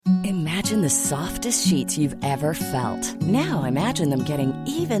Imagine the softest sheets you've ever felt. Now imagine them getting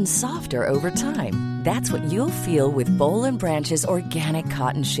even softer over time. That's what you'll feel with Boll and Branch's organic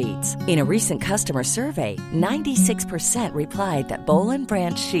cotton sheets. In a recent customer survey, 96% replied that Boll and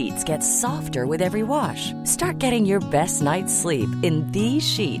Branch sheets get softer with every wash. Start getting your best night's sleep in these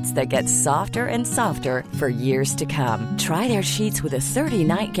sheets that get softer and softer for years to come. Try their sheets with a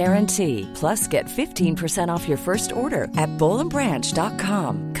 30-night guarantee. Plus, get 15% off your first order at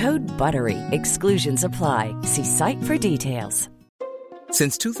bollandbranch.com. Code BUTTERY. Exclusions apply. See site for details.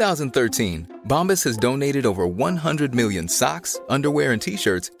 Since 2013, Bombas has donated over 100 million socks, underwear, and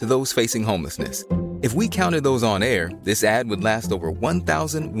T-shirts to those facing homelessness. If we counted those on air, this ad would last over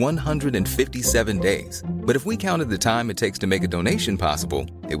 1,157 days. But if we counted the time it takes to make a donation possible,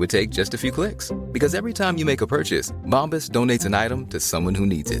 it would take just a few clicks. Because every time you make a purchase, Bombas donates an item to someone who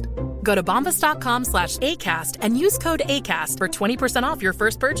needs it. Go to bombas.com/ACAST and use code ACAST for 20% off your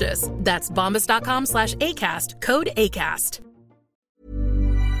first purchase. That's bombas.com/ACAST, code ACAST.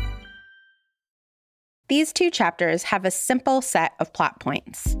 These two chapters have a simple set of plot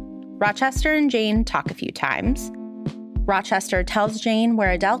points. Rochester and Jane talk a few times. Rochester tells Jane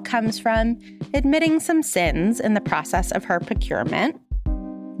where Adele comes from, admitting some sins in the process of her procurement.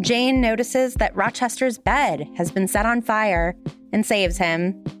 Jane notices that Rochester's bed has been set on fire and saves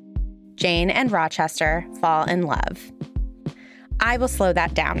him. Jane and Rochester fall in love. I will slow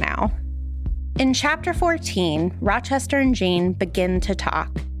that down now. In Chapter 14, Rochester and Jane begin to talk.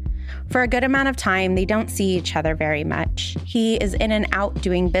 For a good amount of time, they don't see each other very much. He is in and out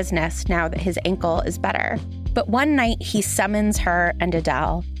doing business now that his ankle is better. But one night, he summons her and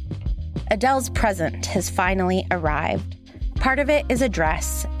Adele. Adele's present has finally arrived. Part of it is a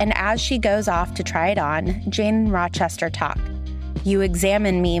dress, and as she goes off to try it on, Jane and Rochester talk. "You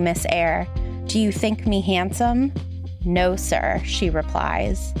examine me, Miss Eyre. Do you think me handsome?" "No, sir," she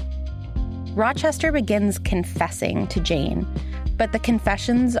replies. Rochester begins confessing to Jane, but the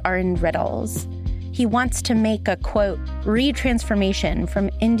confessions are in riddles. He wants to make a, quote, retransformation from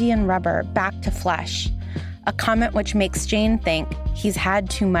Indian rubber back to flesh, a comment which makes Jane think he's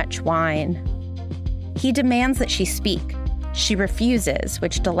had too much wine. He demands that she speak. She refuses,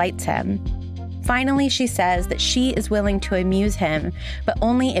 which delights him. Finally, she says that she is willing to amuse him, but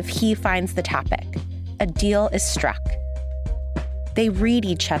only if he finds the topic. A deal is struck. They read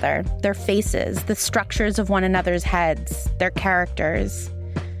each other, their faces, the structures of one another's heads, their characters.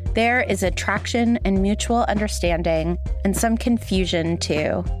 There is attraction and mutual understanding, and some confusion,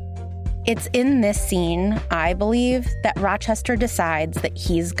 too. It's in this scene, I believe, that Rochester decides that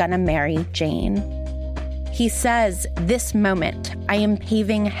he's gonna marry Jane. He says, "This moment, I am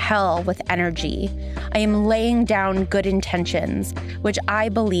paving hell with energy. I am laying down good intentions, which I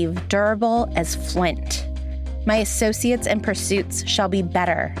believe durable as flint. My associates and pursuits shall be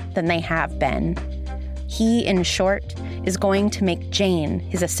better than they have been." He, in short, is going to make Jane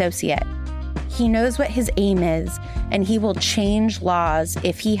his associate. He knows what his aim is, and he will change laws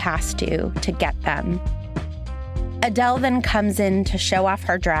if he has to get them. Adele then comes in to show off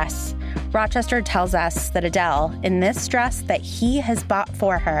her dress. Rochester tells us that Adele, in this dress that he has bought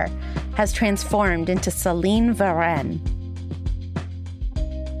for her, has transformed into Céline Varenne.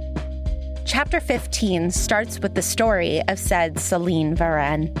 Chapter 15 starts with the story of said Céline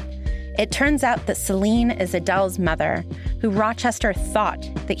Varenne. It turns out that Céline is Adele's mother, who Rochester thought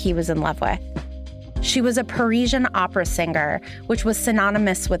that he was in love with. She was a Parisian opera singer, which was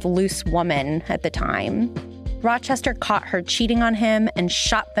synonymous with loose woman at the time. Rochester caught her cheating on him and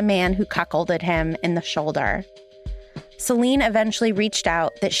shot the man who cuckolded him in the shoulder. Céline eventually reached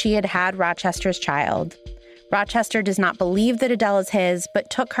out that she had had Rochester's child. Rochester does not believe that Adele is his, but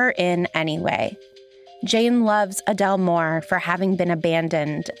took her in anyway. Jane loves Adele more for having been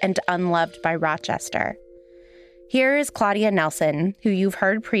abandoned and unloved by Rochester. Here is Claudia Nelson, who you've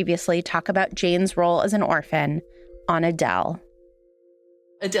heard previously talk about Jane's role as an orphan, on Adele.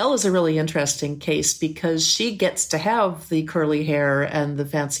 Adele is a really interesting case because she gets to have the curly hair and the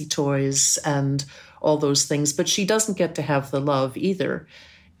fancy toys and all those things, but she doesn't get to have the love either,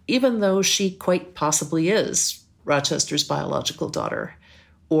 even though she quite possibly is Rochester's biological daughter.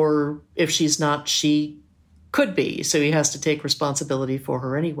 Or if she's not, she could be, so he has to take responsibility for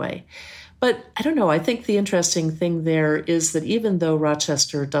her anyway. But I don't know, I think the interesting thing there is that even though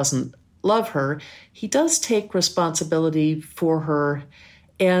Rochester doesn't love her, he does take responsibility for her,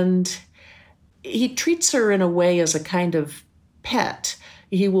 and he treats her in a way as a kind of pet.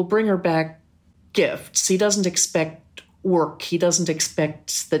 He will bring her back gifts. He doesn't expect work. He doesn't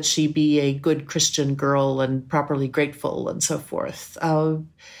expect that she be a good Christian girl and properly grateful and so forth.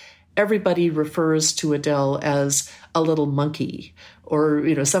 Everybody refers to Adele as a little monkey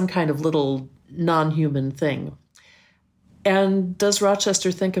or, some kind of little non-human thing. And does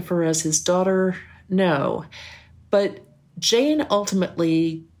Rochester think of her as his daughter? No. But Jane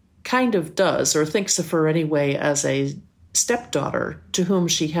ultimately kind of does, or thinks of her anyway, as a stepdaughter to whom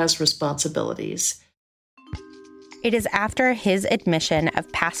she has responsibilities. It is after his admission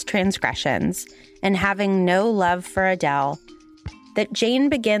of past transgressions and having no love for Adele that Jane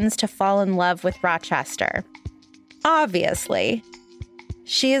begins to fall in love with Rochester. Obviously.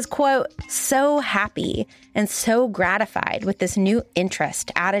 She is, quote, so happy and so gratified with this new interest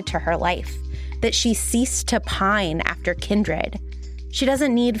added to her life that she ceased to pine after kindred. She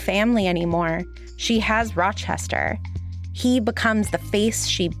doesn't need family anymore. She has Rochester. He becomes the face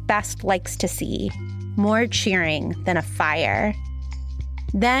she best likes to see, more cheering than a fire.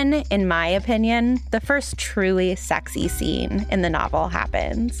 Then, in my opinion, the first truly sexy scene in the novel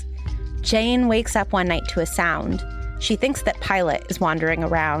happens. Jane wakes up one night to a sound. She thinks that Pilot is wandering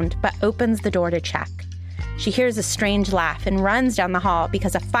around, but opens the door to check. She hears a strange laugh and runs down the hall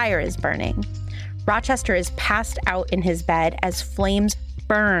because a fire is burning. Rochester is passed out in his bed as flames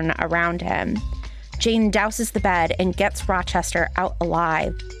burn around him. Jane douses the bed and gets Rochester out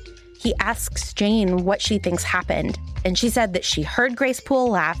alive. He asks Jane what she thinks happened, and she said that she heard Grace Poole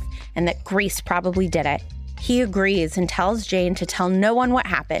laugh and that Grace probably did it. He agrees and tells Jane to tell no one what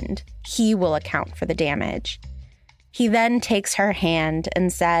happened. He will account for the damage. He then takes her hand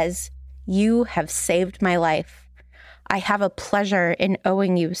and says, "You have saved my life. I have a pleasure in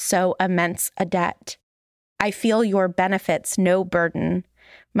owing you so immense a debt. I feel your benefits no burden.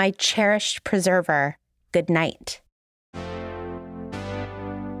 My cherished preserver, good night."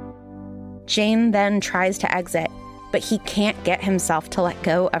 Jane then tries to exit, but he can't get himself to let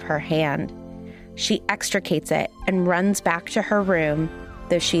go of her hand. She extricates it and runs back to her room,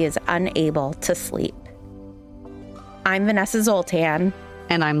 though she is unable to sleep. I'm Vanessa Zoltan.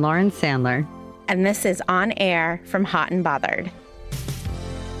 And I'm Lauren Sandler. And this is On Air from Hot and Bothered.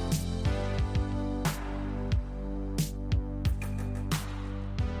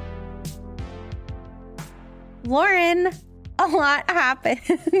 Lauren, a lot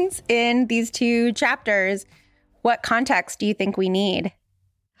happens in these two chapters. What context do you think we need?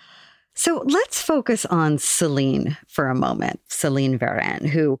 So let's focus on Celine for a moment. Celine Varenne,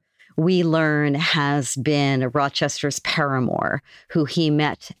 who we learn has been Rochester's paramour, who he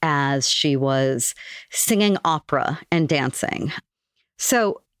met as she was singing opera and dancing.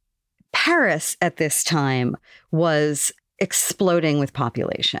 So Paris at this time was exploding with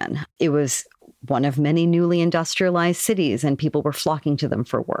population. It was one of many newly industrialized cities, and people were flocking to them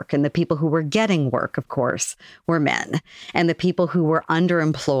for work. And the people who were getting work, of course, were men. And the people who were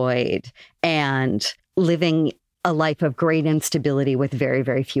underemployed and living a life of great instability with very,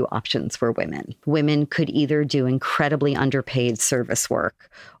 very few options were women. Women could either do incredibly underpaid service work,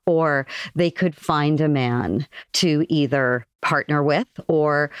 or they could find a man to either partner with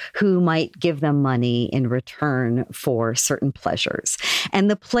or who might give them money in return for certain pleasures. And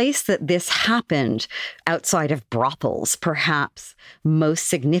the place that this happened outside of brothels, perhaps most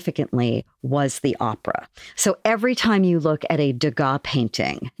significantly, was the opera. So every time you look at a Degas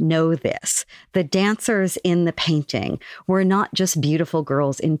painting, know this: the dancers in the painting were not just beautiful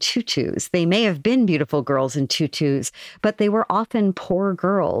girls in tutus. They may have been beautiful girls in tutus, but they were often poor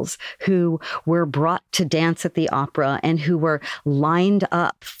girls who were brought to dance at the opera and who were lined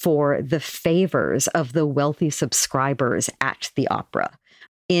up for the favors of the wealthy subscribers at the opera.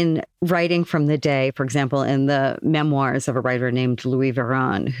 In writing from the day, for example, in the memoirs of a writer named Louis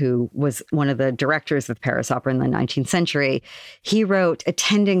Véron, who was one of the directors of Paris Opera in the 19th century, he wrote,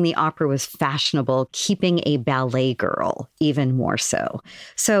 attending the opera was fashionable, keeping a ballet girl even more so.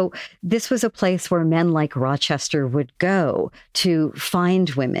 So this was a place where men like Rochester would go to find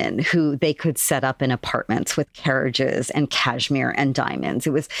women who they could set up in apartments with carriages and cashmere and diamonds.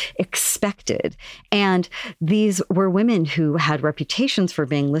 It was expected. And these were women who had reputations for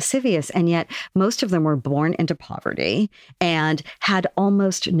being lascivious, and yet most of them were born into poverty and had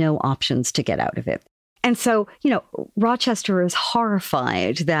almost no options to get out of it. And so, Rochester is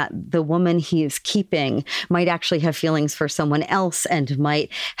horrified that the woman he is keeping might actually have feelings for someone else and might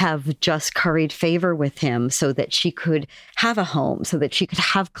have just curried favor with him so that she could have a home, so that she could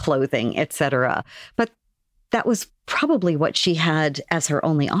have clothing, etc. But that was probably what she had as her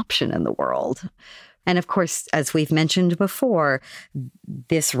only option in the world. And of course, as we've mentioned before,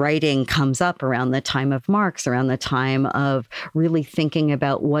 this writing comes up around the time of Marx, around the time of really thinking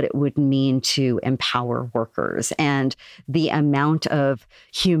about what it would mean to empower workers and the amount of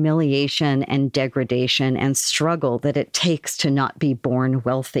humiliation and degradation and struggle that it takes to not be born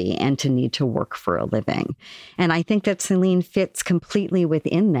wealthy and to need to work for a living. And I think that Celine fits completely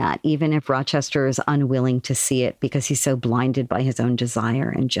within that, even if Rochester is unwilling to see it because he's so blinded by his own desire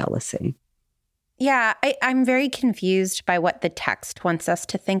and jealousy. Yeah, I'm very confused by what the text wants us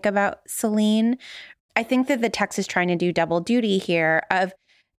to think about Celine. I think that the text is trying to do double duty here of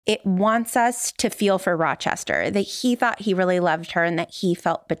it wants us to feel for Rochester, that he thought he really loved her and that he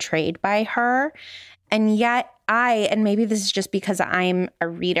felt betrayed by her. And yet and maybe this is just because I'm a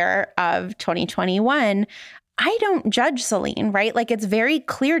reader of 2021, I don't judge Celine, right? Like it's very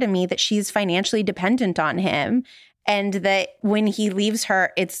clear to me that she's financially dependent on him and that when he leaves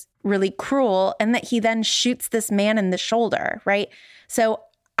her, it's really cruel, and that he then shoots this man in the shoulder, right? So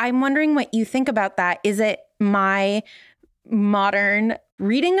I'm wondering what you think about that. Is it my modern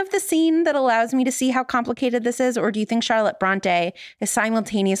reading of the scene that allows me to see how complicated this is? Or do you think Charlotte Bronte is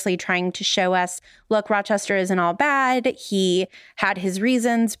simultaneously trying to show us, look, Rochester isn't all bad. He had his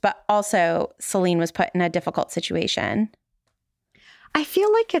reasons, but also Celine was put in a difficult situation? I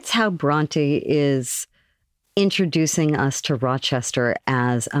feel like it's how Bronte is introducing us to Rochester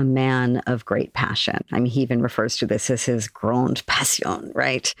as a man of great passion. I mean, he even refers to this as his grande passion,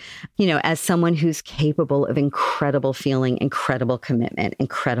 right? You know, as someone who's capable of incredible feeling, incredible commitment,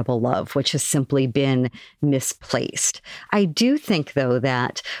 incredible love, which has simply been misplaced. I do think, though,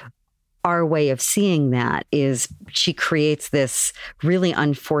 that our way of seeing that is she creates this really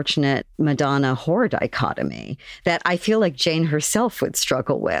unfortunate Madonna whore dichotomy that I feel like Jane herself would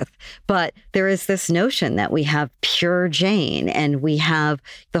struggle with. But there is this notion that we have pure Jane and we have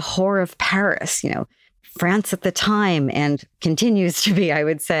the whore of Paris, you know. France at the time, and continues to be, I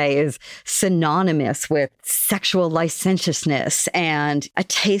would say, is synonymous with sexual licentiousness and a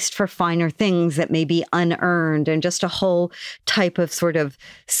taste for finer things that may be unearned and just a whole type of sort of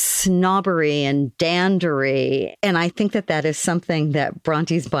snobbery and dandery. And I think that that is something that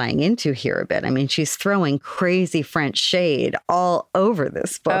Bronte's buying into here a bit. I mean, she's throwing crazy French shade all over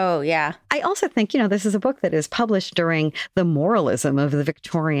this book. Oh, yeah. I also think, you know, this is a book that is published during the moralism of the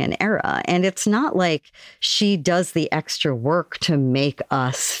Victorian era. And it's not like she does the extra work to make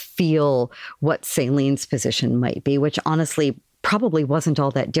us feel what Celine's position might be, which honestly probably wasn't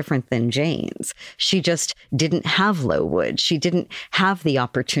all that different than Jane's. She just didn't have Lowood. She didn't have the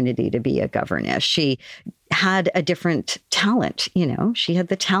opportunity to be a governess. She had a different talent, you know. She had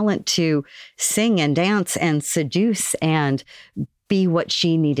the talent to sing and dance and seduce and be what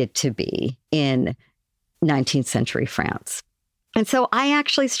she needed to be in 19th century France. And so I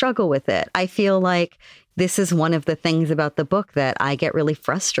actually struggle with it. I feel like this is one of the things about the book that I get really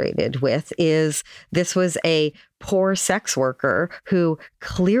frustrated with is this was a poor sex worker who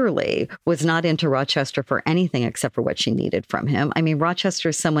clearly was not into Rochester for anything except for what she needed from him. I mean, Rochester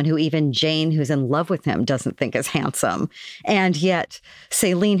is someone who even Jane, who's in love with him, doesn't think is handsome. And yet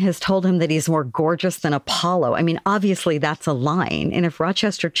Celine has told him that he's more gorgeous than Apollo. I mean, obviously that's a line. And if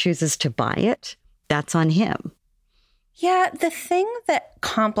Rochester chooses to buy it, that's on him. Yeah, the thing that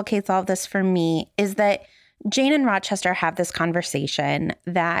complicates all of this for me is that Jane and Rochester have this conversation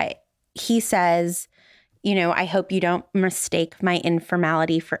that he says, you know, I hope you don't mistake my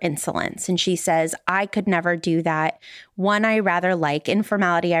informality for insolence. And she says, I could never do that. One I rather like,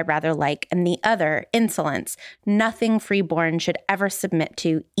 informality I rather like, and the other, insolence, nothing freeborn should ever submit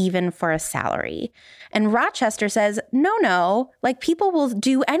to, even for a salary. And Rochester says, no, like people will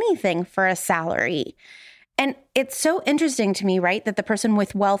do anything for a salary. And it's so interesting to me, right, that the person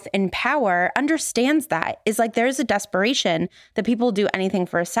with wealth and power understands that. Is like there's a desperation that people do anything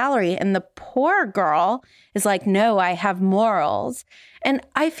for a salary. And the poor girl is like, no, I have morals. And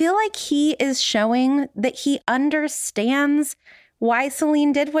I feel like he is showing that he understands why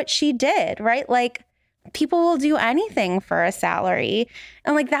Celine did what she did, right? Like people will do anything for a salary.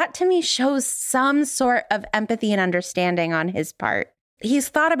 And like that to me shows some sort of empathy and understanding on his part. He's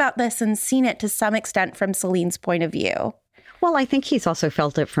thought about this and seen it to some extent from Celine's point of view. Well, I think he's also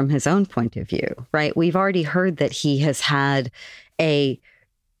felt it from his own point of view, right? We've already heard that he has had a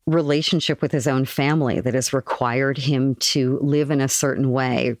relationship with his own family that has required him to live in a certain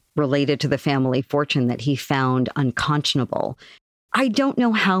way related to the family fortune that he found unconscionable. I don't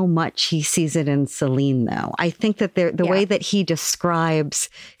know how much he sees it in Celine, though. I think that the way that he describes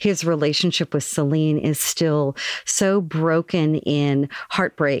his relationship with Celine is still so broken in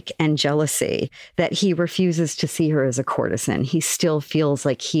heartbreak and jealousy that he refuses to see her as a courtesan. He still feels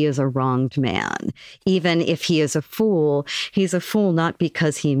like he is a wronged man. Even if he is a fool, he's a fool not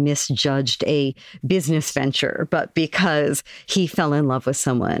because he misjudged a business venture, but because he fell in love with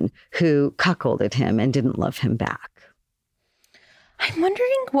someone who cuckolded him and didn't love him back. I'm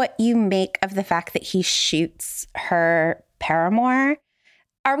wondering what you make of the fact that he shoots her paramour.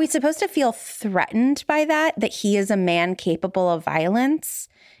 Are we supposed to feel threatened by that he is a man capable of violence?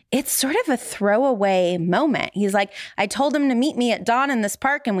 It's sort of a throwaway moment. He's like, I told him to meet me at dawn in this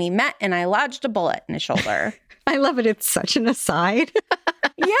park, and we met, and I lodged a bullet in his shoulder. I love it. It's such an aside.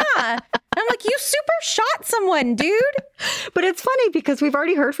 Yeah. I'm like, you super shot someone, dude. But it's funny because we've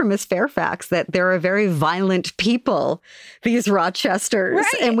already heard from Miss Fairfax that they're a very violent people, these Rochesters.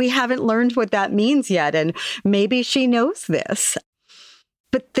 Right. And we haven't learned what that means yet. And maybe she knows this.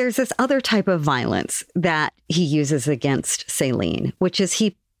 But there's this other type of violence that he uses against Celine, which is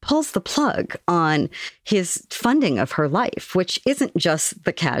he pulls the plug on his funding of her life, which isn't just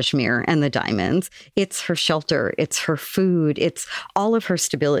the cashmere and the diamonds. It's her shelter. It's her food. It's all of her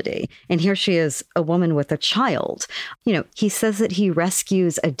stability. And here she is, a woman with a child. You know, he says that he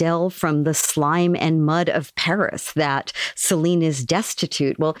rescues Adele from the slime and mud of Paris, that Celine is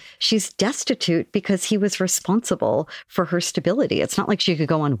destitute. Well, she's destitute because he was responsible for her stability. It's not like she could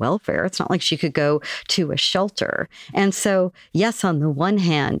go on welfare. It's not like she could go to a shelter. And so, yes, on the one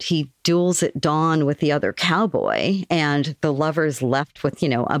hand, he duels at dawn with the other cowboy, and the lover's left with,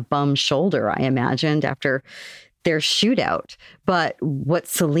 a bum shoulder, I imagined, after their shootout. But what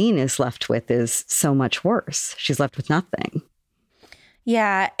Celine is left with is so much worse. She's left with nothing.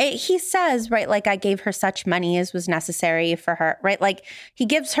 Yeah, he says, right, like, I gave her such money as was necessary for her, right? Like, he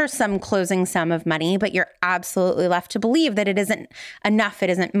gives her some closing sum of money, but you're absolutely left to believe that it isn't enough, it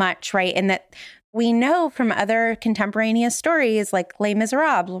isn't much, right? And that we know from other contemporaneous stories like Les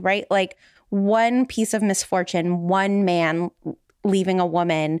Miserables, right? Like, one piece of misfortune, one man leaving a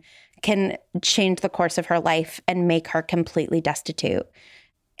woman can change the course of her life and make her completely destitute.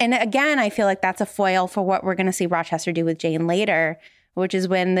 And again, I feel like that's a foil for what we're going to see Rochester do with Jane later, which is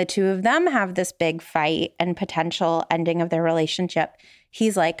when the two of them have this big fight and potential ending of their relationship.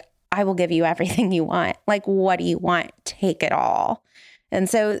 He's like, I will give you everything you want. Like, what do you want? Take it all. And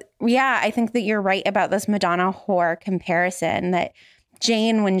so, yeah, I think that you're right about this Madonna whore comparison, that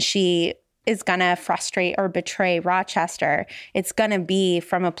Jane, when she is going to frustrate or betray Rochester, it's going to be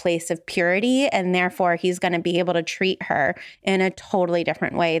from a place of purity, and therefore he's going to be able to treat her in a totally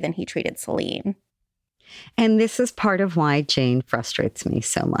different way than he treated Celine. And this is part of why Jane frustrates me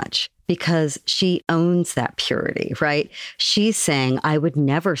so much, because she owns that purity, right? She's saying, I would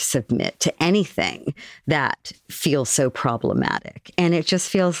never submit to anything that feels so problematic. And it just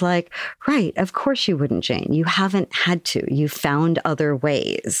feels like, right, of course you wouldn't, Jane. You haven't had to. You found other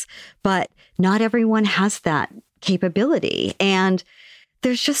ways. But not everyone has that capability. And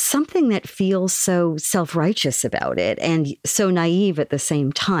there's just something that feels so self-righteous about it and so naive at the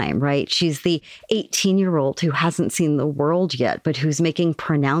same time, right? She's the 18-year-old who hasn't seen the world yet, but who's making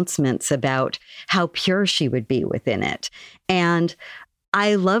pronouncements about how pure she would be within it. And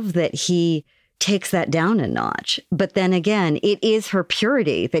I love that he takes that down a notch. But then again, it is her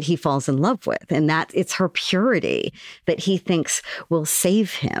purity that he falls in love with, and that it's her purity that he thinks will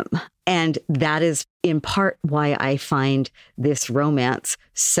save him. And that is in part why I find this romance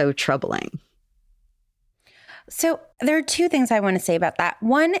so troubling. So there are two things I want to say about that.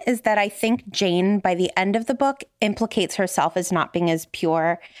 One is that I think Jane, by the end of the book, implicates herself as not being as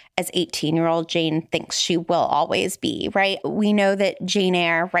pure as 18-year-old Jane thinks she will always be, right? We know that Jane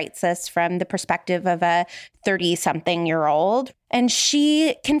Eyre writes this from the perspective of a 30-something-year-old. And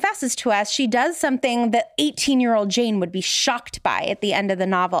she confesses to us she does something that 18-year-old Jane would be shocked by at the end of the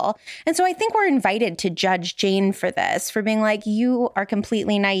novel. And so I think we're invited to judge Jane for this, for being like, you are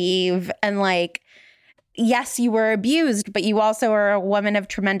completely naive and like, yes, you were abused, but you also are a woman of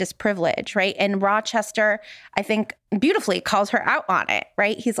tremendous privilege, right? And Rochester, I think, beautifully calls her out on it,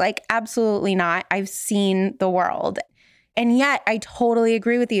 right? He's like, absolutely not. I've seen the world. And yet, I totally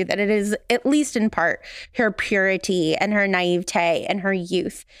agree with you that it is, at least in part, her purity and her naivete and her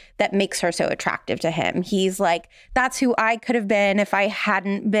youth that makes her so attractive to him. He's like, that's who I could have been if I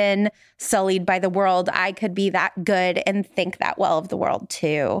hadn't been sullied by the world. I could be that good and think that well of the world,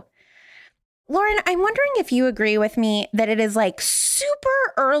 too. Lauren, I'm wondering if you agree with me that it is like super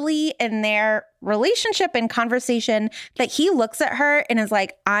early in their relationship and conversation that he looks at her and is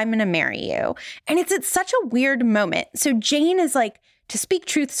like, I'm going to marry you. And it's at such a weird moment. So Jane is like, to speak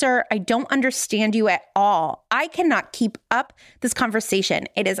truth, sir, I don't understand you at all. I cannot keep up this conversation.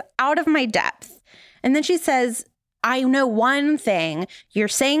 It is out of my depth. And then she says, I know one thing. You're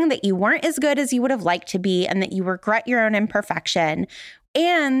saying that you weren't as good as you would have liked to be and that you regret your own imperfection.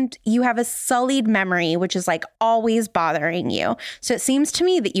 And you have a sullied memory, which is like always bothering you. So it seems to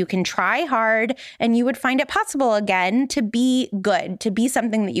me that you can try hard and you would find it possible again to be good, to be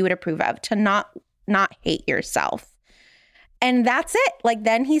something that you would approve of, to not hate yourself. And that's it. Like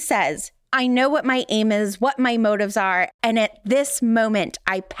then he says, I know what my aim is, what my motives are. And at this moment,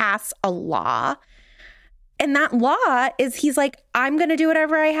 I pass a law. And that law is he's like, I'm going to do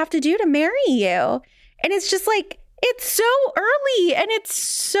whatever I have to do to marry you. And it's just like, it's so early and it's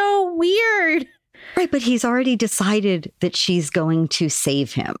so weird. Right, but he's already decided that she's going to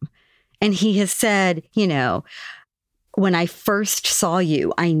save him. And he has said, you know, when I first saw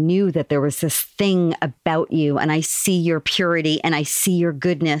you, I knew that there was this thing about you and I see your purity and I see your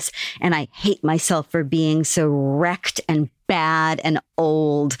goodness and I hate myself for being so wrecked and bad and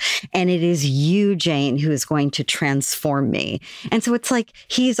old. And it is you, Jane, who is going to transform me. And so it's like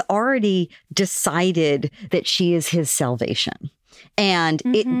he's already decided that she is his salvation. And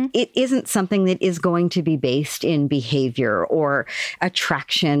it isn't something that is going to be based in behavior or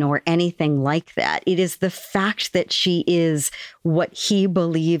attraction or anything like that. It is the fact that she is what he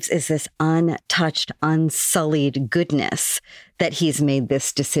believes is this untouched, unsullied goodness that he's made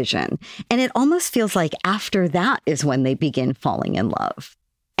this decision. And it almost feels like after that is when they begin falling in love.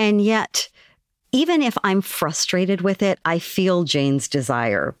 And yet, even if I'm frustrated with it, I feel Jane's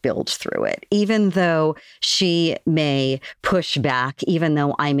desire build through it, even though she may push back, even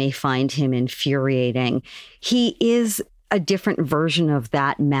though I may find him infuriating. He is a different version of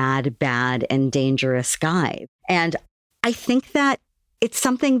that mad, bad, and dangerous guy. And I think that it's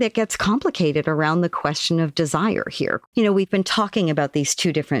something that gets complicated around the question of desire here. You know, we've been talking about these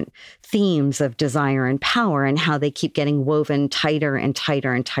two different themes of desire and power and how they keep getting woven tighter and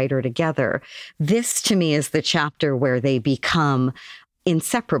tighter and tighter together. This, to me, is the chapter where they become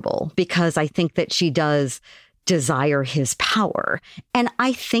inseparable, because I think that she does desire his power. And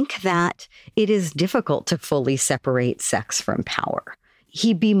I think that it is difficult to fully separate sex from power.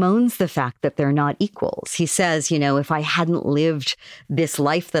 He bemoans the fact that they're not equals. He says, you know, if I hadn't lived this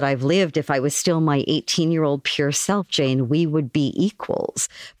life that I've lived, if I was still my 18-year-old pure self, Jane, we would be equals.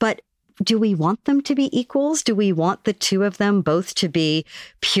 But do we want them to be equals? Do we want the two of them both to be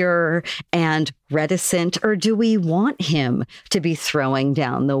pure and reticent? Or do we want him to be throwing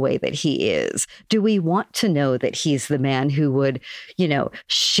down the way that he is? Do we want to know that he's the man who would, you know,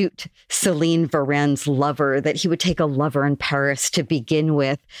 shoot Celine Varenne's lover, that he would take a lover in Paris to begin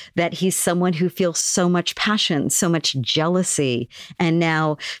with, that he's someone who feels so much passion, so much jealousy, and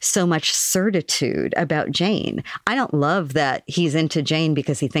now so much certitude about Jane? I don't love that he's into Jane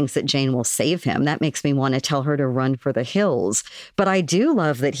because he thinks that Jane will save him. That makes me want to tell her to run for the hills. But I do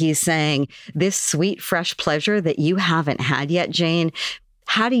love that he's saying, this sweet, fresh pleasure that you haven't had yet, Jane,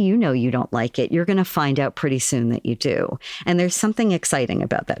 how do you know you don't like it? You're going to find out pretty soon that you do. And there's something exciting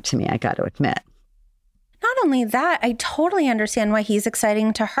about that to me, I got to admit. Not only that, I totally understand why he's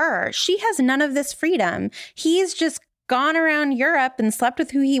exciting to her. She has none of this freedom. He's just gone around Europe and slept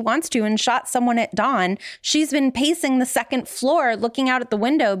with who he wants to and shot someone at dawn. She's been pacing the second floor, looking out at the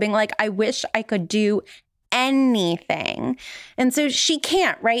window, being like, I wish I could do anything. And so she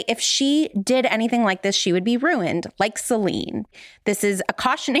can't, right? If she did anything like this, she would be ruined, like Celine. This is a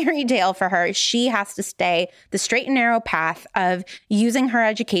cautionary tale for her. She has to stay the straight and narrow path of using her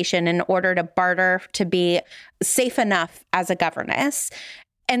education in order to barter to be safe enough as a governess.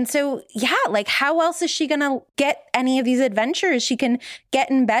 And so, yeah, like how else is she going to get any of these adventures? She can get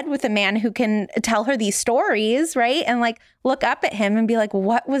in bed with a man who can tell her these stories, right? And like look up at him and be like,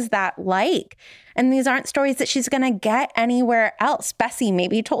 what was that like? And these aren't stories that she's going to get anywhere else. Bessie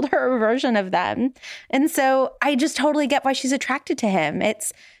maybe told her a version of them. And so I just totally get why she's attracted to him.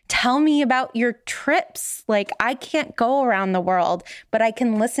 It's tell me about your trips. Like I can't go around the world, but I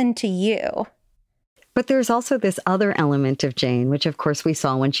can listen to you. But there's also this other element of Jane, which of course we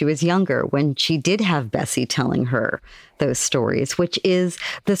saw when she was younger, when she did have Bessie telling her those stories, which is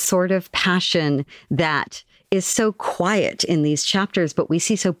the sort of passion that is so quiet in these chapters, but we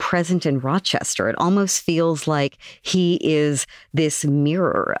see so present in Rochester. It almost feels like he is this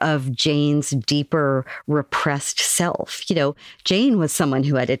mirror of Jane's deeper repressed self. You know, Jane was someone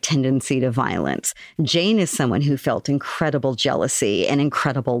who had a tendency to violence. Jane is someone who felt incredible jealousy and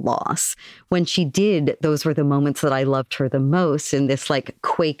incredible loss. When she did, those were the moments that I loved her the most. In this like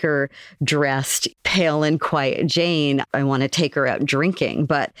Quaker dressed, pale and quiet Jane, I want to take her out drinking.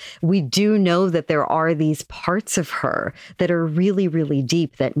 But we do know that there are these parts of her that are really, really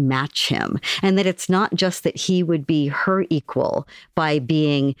deep that match him. And that it's not just that he would be her equal by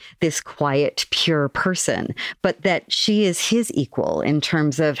being this quiet, pure person, but that she is his equal in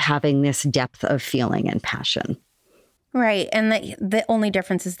terms of having this depth of feeling and passion. Right. And that the only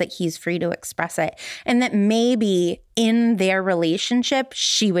difference is that he's free to express it. And that maybe in their relationship,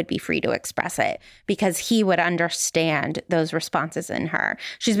 she would be free to express it because he would understand those responses in her.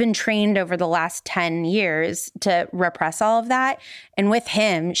 She's been trained over the last 10 years to repress all of that. And with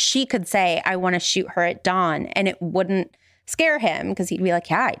him, she could say, I want to shoot her at dawn. And it wouldn't scare him because he'd be like,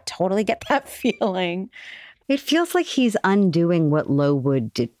 yeah, I totally get that feeling. It feels like he's undoing what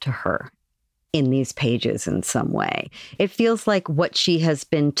Lowood did to her in these pages in some way. It feels like what she has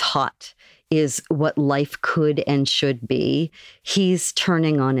been taught is what life could and should be. He's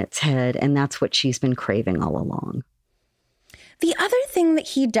turning on its head, and that's what she's been craving all along. The other thing that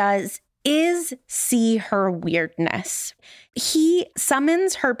he does is see her weirdness. He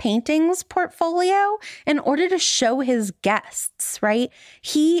summons her paintings portfolio in order to show his guests, right?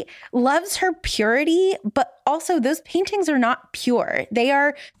 He loves her purity, but also those paintings are not pure. They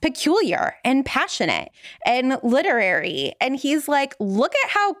are peculiar and passionate and literary. And he's like, look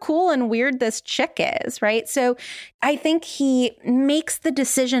at how cool and weird this chick is, right? So I think he makes the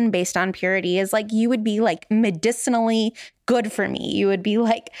decision based on purity is like, you would be like medicinally good for me. You would be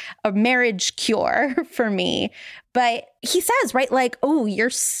like a marriage cure for me. But he says, right, like, oh, you're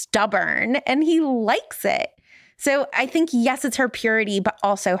stubborn. And he likes it. So I think, yes, it's her purity, but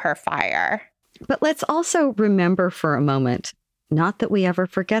also her fire. But let's also remember for a moment, not that we ever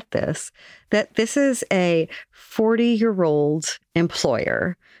forget this, that this is a 40-year-old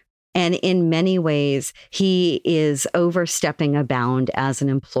employer. And in many ways, he is overstepping a bound as an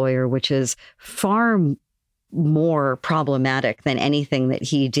employer, which is far more problematic than anything that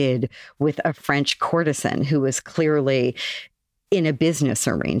he did with a French courtesan who was clearly in a business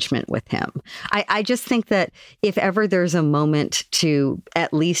arrangement with him. I just think that if ever there's a moment to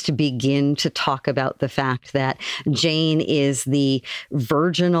at least begin to talk about the fact that Jane is the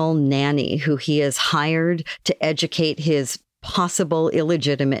virginal nanny who he has hired to educate his possible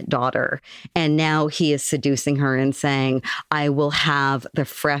illegitimate daughter. And now he is seducing her and saying, I will have the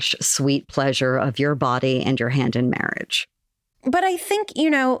fresh, sweet pleasure of your body and your hand in marriage. But I think,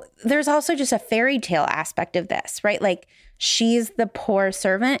 there's also just a fairy tale aspect of this, right? Like she's the poor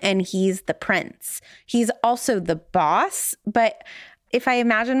servant and he's the prince. He's also the boss. But if I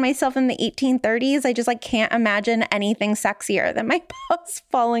imagine myself in the 1830s, I just can't imagine anything sexier than my boss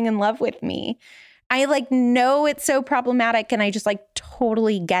falling in love with me. I know it's so problematic and I just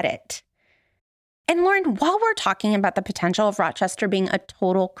totally get it. And Lauren, while we're talking about the potential of Rochester being a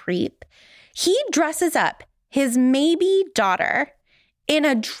total creep, he dresses up his maybe daughter in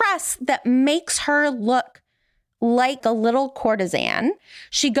a dress that makes her look like a little courtesan.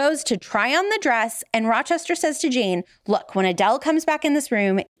 She goes to try on the dress and Rochester says to Jane, look, when Adele comes back in this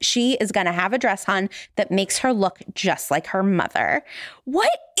room, she is going to have a dress on that makes her look just like her mother. What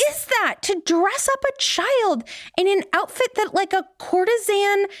is that? To dress up a child in an outfit that a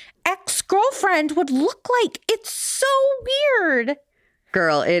courtesan ex-girlfriend would look like? It's so weird.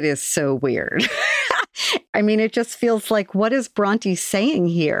 Girl, it is so weird. I mean, it just feels like, what is Bronte saying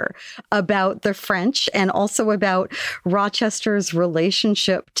here about the French and also about Rochester's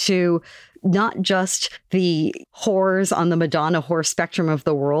relationship to not just the whores on the Madonna whore spectrum of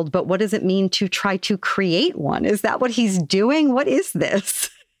the world, but what does it mean to try to create one? Is that what he's doing? What is this?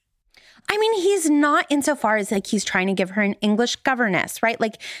 I mean, he's not insofar as he's trying to give her an English governess, right?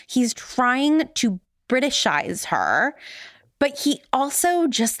 He's trying to Britishize her. But he also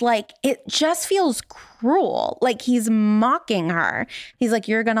just it just feels cruel. He's mocking her. He's like,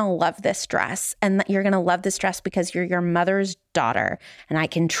 you're going to love this dress and you're going to love this dress because you're your mother's daughter. And I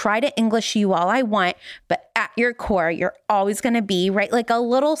can try to English you all I want, but at your core, you're always going to be right. Like a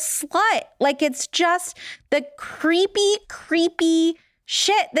little slut. It's just the creepy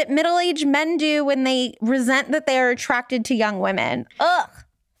shit that middle-aged men do when they resent that they are attracted to young women. Ugh.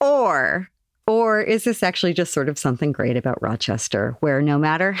 Or is this actually just sort of something great about Rochester, where no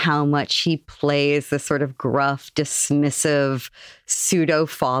matter how much he plays this sort of gruff, dismissive, pseudo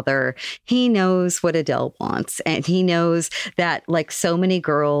father. He knows what Adele wants. And he knows that, like so many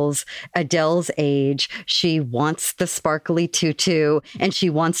girls Adele's age, she wants the sparkly tutu and she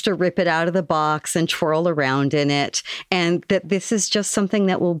wants to rip it out of the box and twirl around in it. And that this is just something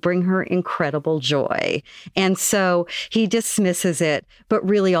that will bring her incredible joy. And so he dismisses it, but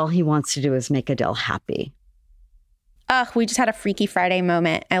really all he wants to do is make Adele happy. We just had a Freaky Friday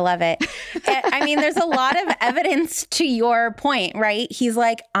moment. I love it. I mean, there's a lot of evidence to your point, right? He's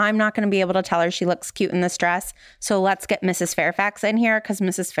like, I'm not going to be able to tell her she looks cute in this dress. So let's get Mrs. Fairfax in here because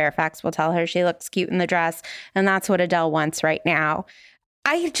Mrs. Fairfax will tell her she looks cute in the dress. And that's what Adele wants right now.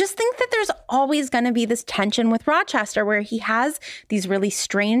 I just think that there's always going to be this tension with Rochester where he has these really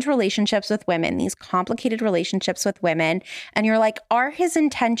strange relationships with women, these complicated relationships with women. And you're like, are his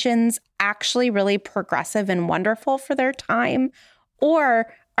intentions actually really progressive and wonderful for their time? Or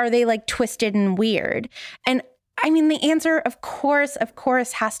are they like twisted and weird? And I mean, the answer, of course,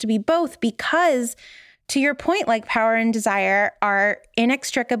 has to be both, because to your point, like power and desire are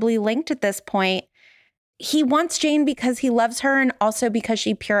inextricably linked at this point. He wants Jane because he loves her and also because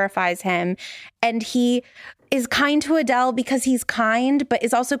she purifies him. And he is kind to Adele because he's kind, but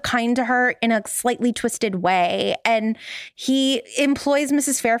is also kind to her in a slightly twisted way. And he employs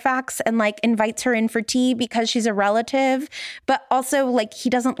Mrs. Fairfax and like invites her in for tea because she's a relative, but also like he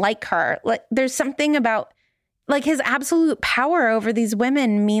doesn't like her. Like there's something about like his absolute power over these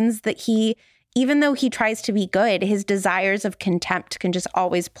women means that he, even though he tries to be good, his desires of contempt can just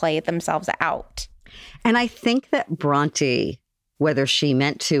always play themselves out. And I think that Bronte, whether she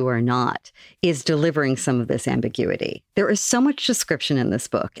meant to or not, is delivering some of this ambiguity. There is so much description in this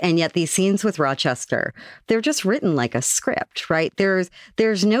book, and yet these scenes with Rochester, they're just written like a script, right?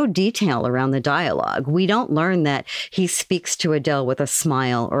 There's no detail around the dialogue. We don't learn that he speaks to Adele with a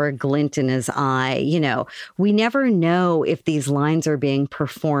smile or a glint in his eye. You know, we never know if these lines are being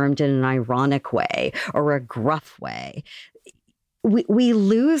performed in an ironic way or a gruff way. We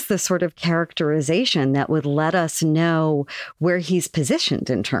lose the sort of characterization that would let us know where he's positioned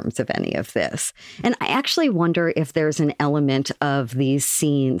in terms of any of this. And I actually wonder if there's an element of these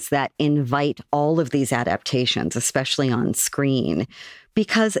scenes that invite all of these adaptations, especially on screen,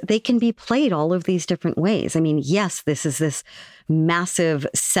 because they can be played all of these different ways. I mean, yes, this is this massive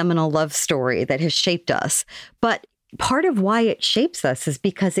seminal love story that has shaped us, but part of why it shapes us is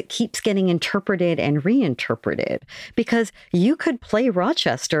because it keeps getting interpreted and reinterpreted. Because you could play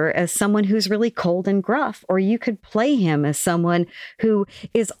Rochester as someone who's really cold and gruff, or you could play him as someone who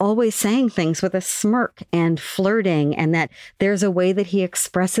is always saying things with a smirk and flirting, and that there's a way that he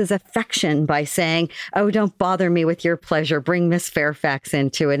expresses affection by saying, oh, don't bother me with your pleasure, bring Miss Fairfax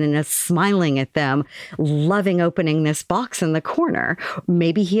into it, and is smiling at them, loving opening this box in the corner.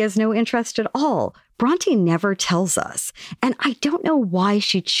 Maybe he has no interest at all. Bronte never tells us, and I don't know why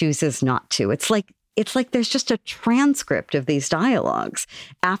she chooses not to. It's like there's just a transcript of these dialogues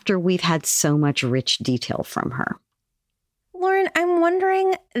after we've had so much rich detail from her. Lauren, I'm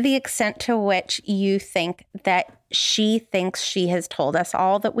wondering the extent to which you think that she thinks she has told us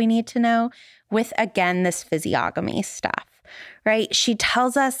all that we need to know with, again, this physiognomy stuff. Right? She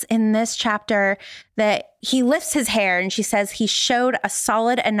tells us in this chapter that he lifts his hair and she says he showed a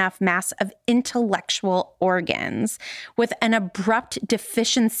solid enough mass of intellectual organs with an abrupt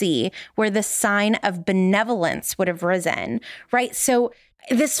deficiency where the sign of benevolence would have risen. Right? So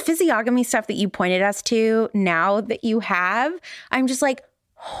this physiognomy stuff that you pointed us to now that you have, I'm just like,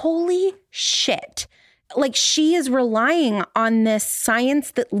 holy shit. Like she is relying on this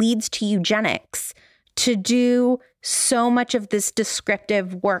science that leads to eugenics to do so much of this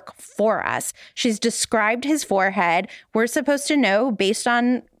descriptive work for us. She's described his forehead. We're supposed to know, based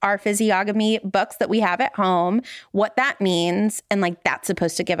on our physiognomy books that we have at home, what that means. And like, that's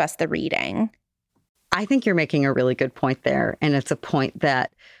supposed to give us the reading. I think you're making a really good point there. And it's a point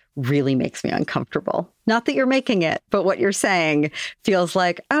that really makes me uncomfortable. Not that you're making it, but what you're saying feels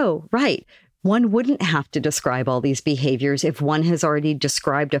like, oh, right. One wouldn't have to describe all these behaviors if one has already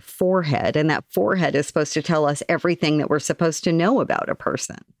described a forehead, and that forehead is supposed to tell us everything that we're supposed to know about a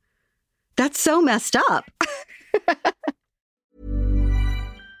person. That's so messed up.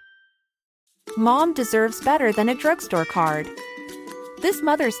 Mom deserves better than a drugstore card. This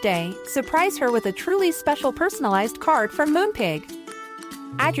Mother's Day, surprise her with a truly special personalized card from Moonpig.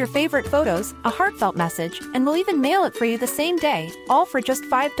 Add your favorite photos, a heartfelt message, and we'll even mail it for you the same day, all for just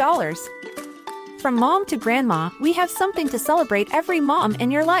 $5. From mom to grandma, we have something to celebrate every mom in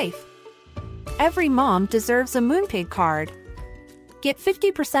your life. Every mom deserves a Moonpig card. Get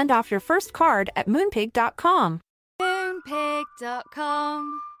 50% off your first card at Moonpig.com.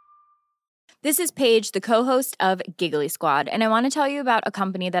 Moonpig.com. This is Paige, the co-host of Giggly Squad, and I want to tell you about a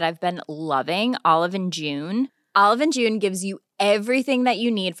company that I've been loving, Olive & June. Olive & June gives you everything that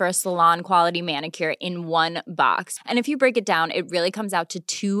you need for a salon-quality manicure in one box. And if you break it down, it really comes out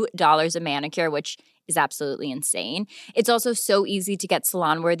to $2 a manicure, which is absolutely insane. It's also so easy to get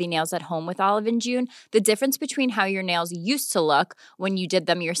salon-worthy nails at home with Olive & June. The difference between how your nails used to look when you did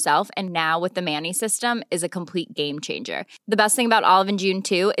them yourself and now with the Mani system is a complete game changer. The best thing about Olive & June,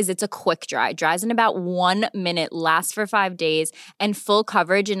 too, is it's a quick dry. Dries in about 1 minute, lasts for 5 days, and full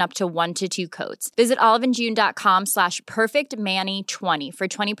coverage in up to 1 to 2 coats. Visit oliveandjune.com/perfectmani20 for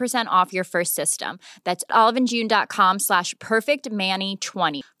 20% off your first system. That's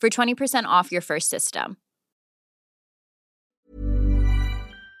oliveandjune.com/perfectmani20 for 20% off your first system.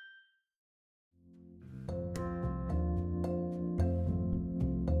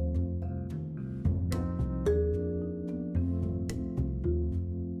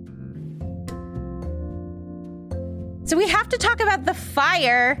 So we have to talk about the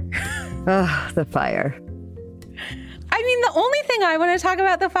fire. Oh, the fire. I mean, the only thing I want to talk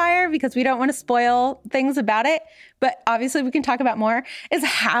about the fire, because we don't want to spoil things about it, but obviously we can talk about more, is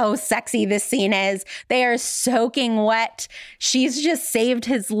how sexy this scene is. They are soaking wet. She's just saved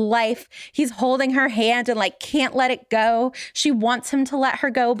his life. He's holding her hand and like can't let it go. She wants him to let her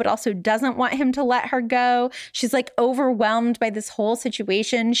go, but also doesn't want him to let her go. She's like overwhelmed by this whole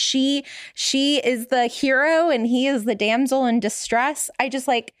situation. She is the hero and he is the damsel in distress.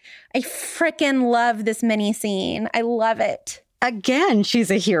 I freaking love this mini scene. I love it. Again,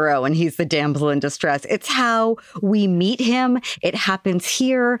 she's a hero and he's the damsel in distress. It's how we meet him. It happens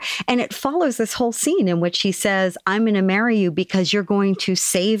here. And it follows this whole scene in which he says, I'm going to marry you because you're going to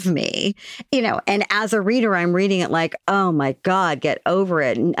save me. And as a reader, I'm reading it like, oh my God, get over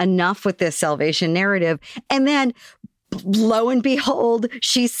it. Enough with this salvation narrative. And then lo and behold,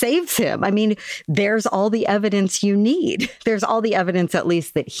 she saves him. I mean, there's all the evidence you need. There's all the evidence, at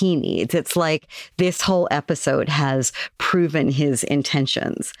least, that he needs. It's like this whole episode has proven his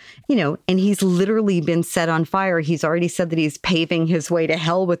intentions, and he's literally been set on fire. He's already said that he's paving his way to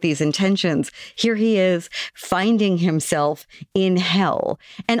hell with these intentions. Here he is finding himself in hell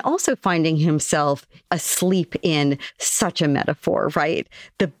and also finding himself asleep in such a metaphor, right?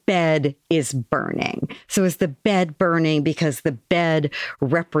 The bed is burning. So is the bed burning because the bed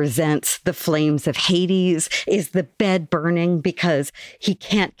represents the flames of Hades? Is the bed burning because he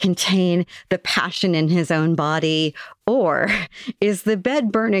can't contain the passion in his own body? Or is the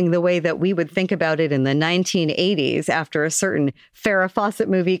bed burning the way that we would think about it in the 1980s after a certain Farrah Fawcett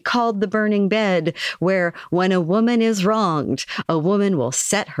movie called The Burning Bed, where when a woman is wronged, a woman will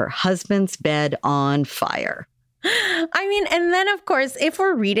set her husband's bed on fire? I mean, and then, of course, if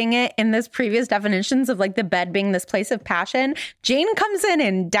we're reading it in this previous definitions of like the bed being this place of passion, Jane comes in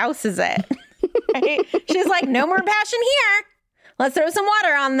and douses it. Right? She's like, no more passion here. Let's throw some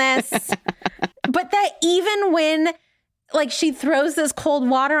water on this. But that even when like she throws this cold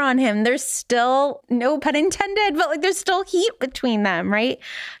water on him, there's still, no pun intended, but like there's still heat between them, right?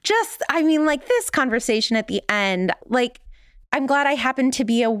 Like this conversation at the end, like, I'm glad I happened to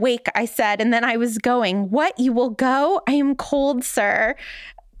be awake, I said, and then I was going. What? You will go? I am cold, sir.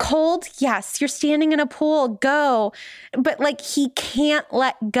 Cold? Yes. You're standing in a pool. Go. But like he can't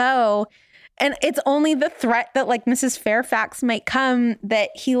let go. And it's only the threat that like Mrs. Fairfax might come that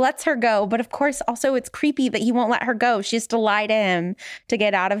he lets her go. But of course, also it's creepy that he won't let her go. She has to lie to him to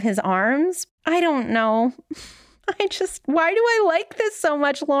get out of his arms. I don't know. Why do I like this so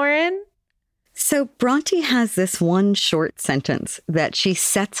much, Lauren? So Bronte has this one short sentence that she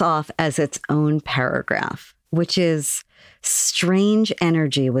sets off as its own paragraph, which is, strange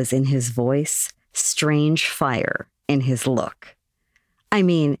energy was in his voice, strange fire in his look. I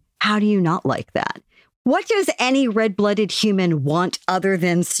mean, how do you not like that? What does any red-blooded human want other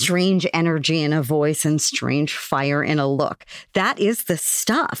than strange energy in a voice and strange fire in a look? That is the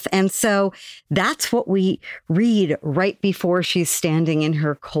stuff. And so that's what we read right before she's standing in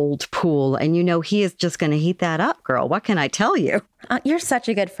her cold pool. And he is just going to heat that up, girl. What can I tell you? You're such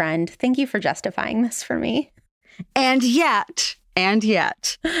a good friend. Thank you for justifying this for me. And yet. I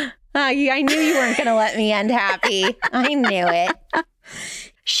knew you weren't going to let me end happy. I knew it.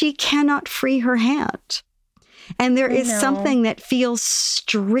 She cannot free her hand. And there is something that feels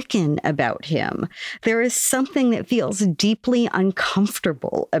stricken about him. There is something that feels deeply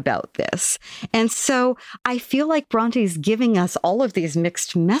uncomfortable about this. And so I feel like Bronte's giving us all of these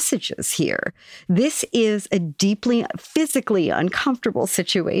mixed messages here. This is a deeply physically uncomfortable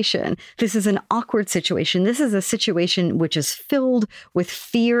situation. This is an awkward situation. This is a situation which is filled with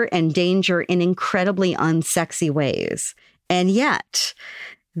fear and danger in incredibly unsexy ways. And yet,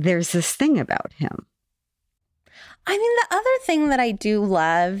 there's this thing about him. I mean, the other thing that I do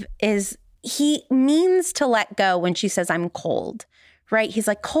love is he means to let go when she says, I'm cold, right? He's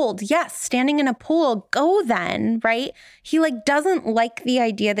like, cold, yes, standing in a pool, go then, right? He like doesn't like the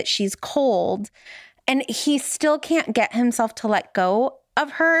idea that she's cold, and he still can't get himself to let go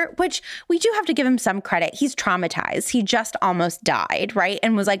of her, which we do have to give him some credit. He's traumatized. He just almost died, right?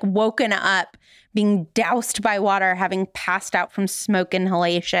 And was like woken up, being doused by water, having passed out from smoke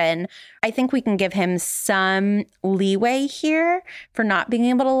inhalation. I think we can give him some leeway here for not being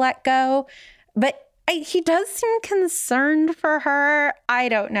able to let go. But he does seem concerned for her. I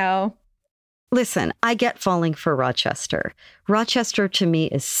don't know. Listen, I get falling for Rochester. Rochester, to me,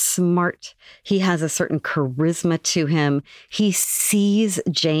 is smart. He has a certain charisma to him. He sees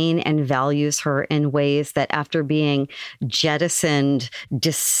Jane and values her in ways that, after being jettisoned,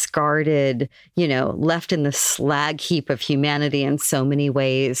 discarded, left in the slag heap of humanity in so many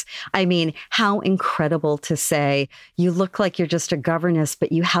ways. I mean, how incredible to say, you look like you're just a governess,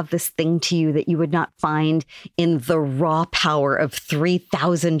 but you have this thing to you that you would not find in the raw power of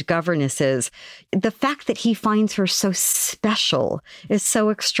 3,000 governesses. The fact that he finds her so special is so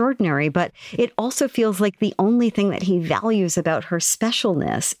extraordinary, but it also feels like the only thing that he values about her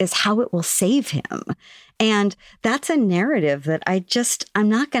specialness is how it will save him. And that's a narrative that I'm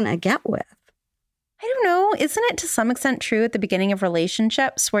not going to get with. I don't know. Isn't it to some extent true at the beginning of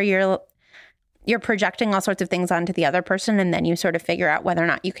relationships where you're projecting all sorts of things onto the other person, and then you sort of figure out whether or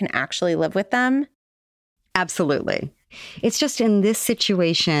not you can actually live with them? Absolutely. It's just in this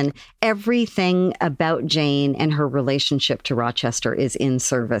situation, everything about Jane and her relationship to Rochester is in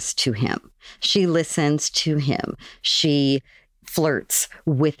service to him. She listens to him. She flirts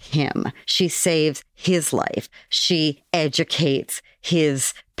with him. She saves his life. She educates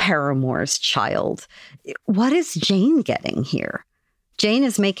his paramour's child. What is Jane getting here? Jane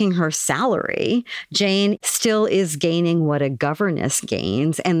is making her salary. Jane still is gaining what a governess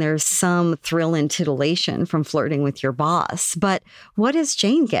gains, and there's some thrill and titillation from flirting with your boss. But what is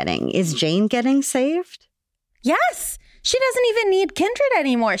Jane getting? Is Jane getting saved? Yes. She doesn't even need kindred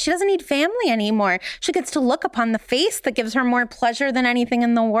anymore. She doesn't need family anymore. She gets to look upon the face that gives her more pleasure than anything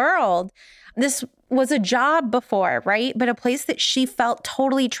in the world. This was a job before, right? But a place that she felt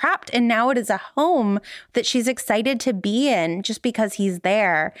totally trapped. And now it is a home that she's excited to be in just because he's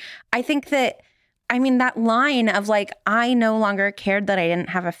there. I think that, that line of like, I no longer cared that I didn't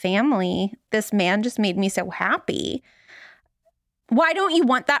have a family. This man just made me so happy. Why don't you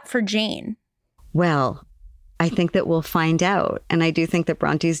want that for Jane? Well, I think that we'll find out. And I do think that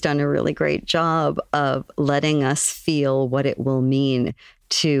Bronte's done a really great job of letting us feel what it will mean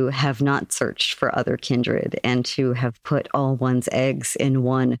to have not searched for other kindred and to have put all one's eggs in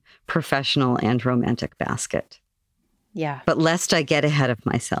one professional and romantic basket. Yeah. But lest I get ahead of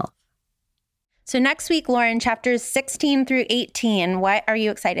myself. So next week, Lauren, chapters 16 through 18, what are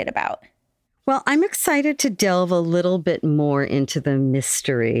you excited about? Well, I'm excited to delve a little bit more into the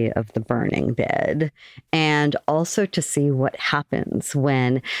mystery of the burning bed, and also to see what happens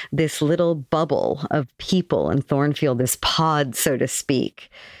when this little bubble of people in Thornfield, this pod, so to speak,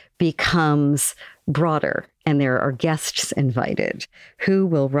 becomes broader and there are guests invited. Who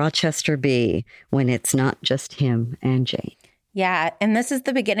will Rochester be when it's not just him and Jane? Yeah, and this is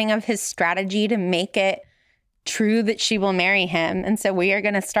the beginning of his strategy to make it true that she will marry him. And so we are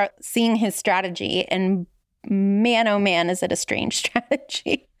going to start seeing his strategy. And man, oh man, is it a strange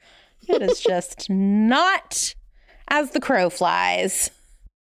strategy. It is just not as the crow flies.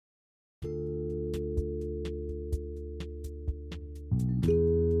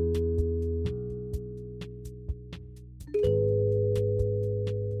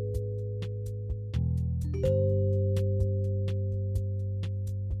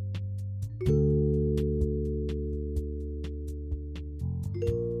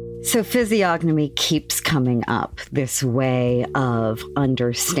 So physiognomy keeps coming up, this way of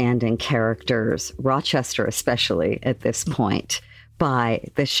understanding characters, Rochester especially at this point, by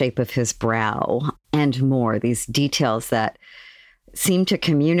the shape of his brow and more, these details that seem to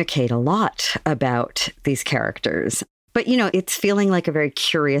communicate a lot about these characters. But, it's feeling like a very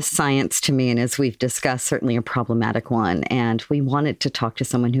curious science to me. And as we've discussed, certainly a problematic one. And we wanted to talk to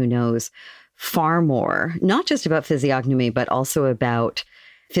someone who knows far more, not just about physiognomy, but also about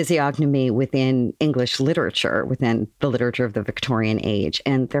physiognomy within English literature, within the literature of the Victorian age.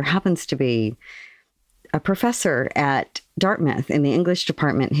 And there happens to be a professor at Dartmouth in the English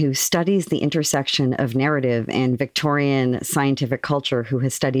department who studies the intersection of narrative and Victorian scientific culture, who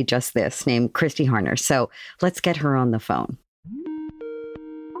has studied just this, named Christy Harner. So let's get her on the phone.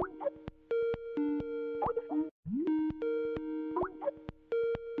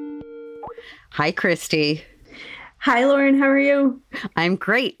 Hi, Christy. Hi, Lauren. How are you? I'm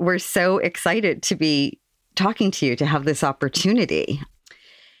great. We're so excited to be talking to you, to have this opportunity.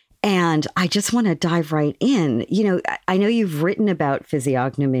 And I just want to dive right in. You know, I know you've written about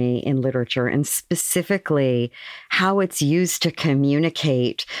physiognomy in literature and specifically how it's used to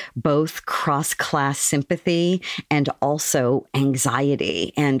communicate both cross-class sympathy and also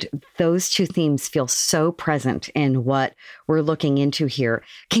anxiety. And those two themes feel so present in what we're looking into here.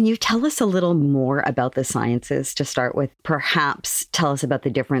 Can you tell us a little more about the sciences to start with? Perhaps tell us about the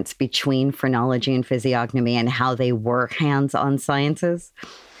difference between phrenology and physiognomy and how they were hands-on sciences?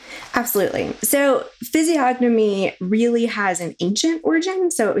 Absolutely. So physiognomy really has an ancient origin.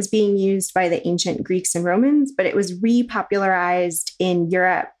 So it was being used by the ancient Greeks and Romans, but it was repopularized in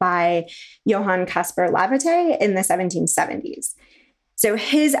Europe by Johann Caspar Lavater in the 1770s. So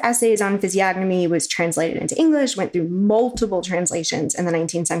his essays on physiognomy was translated into English, went through multiple translations in the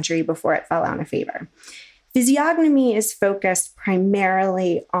 19th century before it fell out of favor. Physiognomy is focused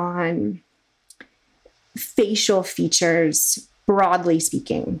primarily on facial features, broadly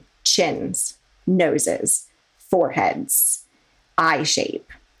speaking. Chins, noses, foreheads, eye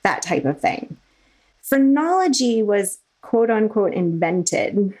shape, that type of thing. Phrenology was quote unquote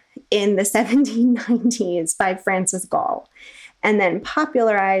invented in the 1790s by Francis Gall and then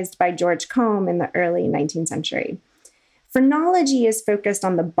popularized by George Combe in the early 19th century. Phrenology is focused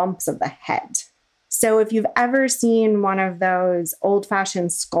on the bumps of the head. So if you've ever seen one of those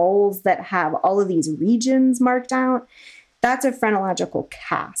old-fashioned skulls that have all of these regions marked out, that's a phrenological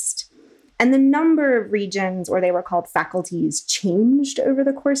cast. And the number of regions, or they were called faculties, changed over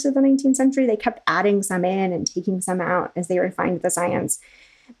the course of the 19th century. They kept adding some in and taking some out as they refined the science.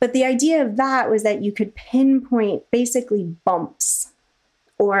 But the idea of that was that you could pinpoint basically bumps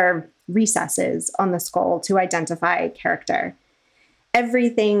or recesses on the skull to identify character.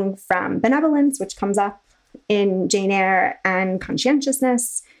 Everything from benevolence, which comes up in Jane Eyre, and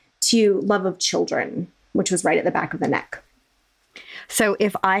conscientiousness, to love of children, which was right at the back of the neck. So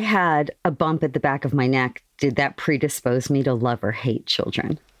if I had a bump at the back of my neck, did that predispose me to love or hate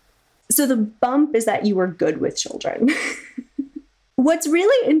children? So the bump is that you were good with children. What's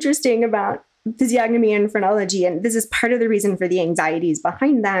really interesting about physiognomy and phrenology, and this is part of the reason for the anxieties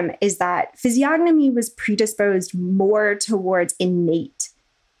behind them, is that physiognomy was predisposed more towards innate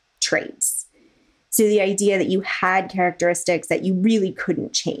traits. So the idea that you had characteristics that you really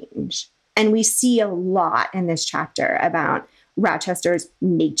couldn't change. And we see a lot in this chapter about Rochester's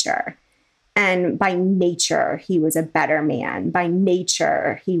nature. And by nature, he was a better man. By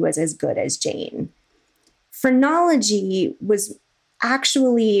nature, he was as good as Jane. Phrenology was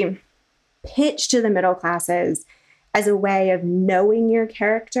actually pitched to the middle classes as a way of knowing your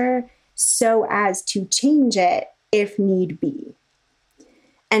character so as to change it if need be.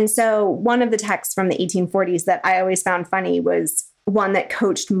 And so one of the texts from the 1840s that I always found funny was one that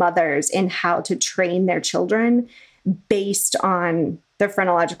coached mothers in how to train their children based on the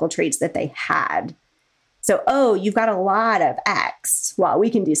phrenological traits that they had. So, oh, you've got a lot of X. Well, we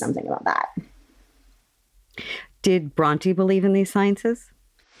can do something about that. Did Bronte believe in these sciences?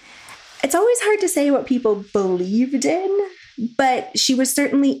 It's always hard to say what people believed in, but she was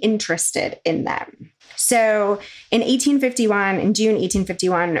certainly interested in them. So in June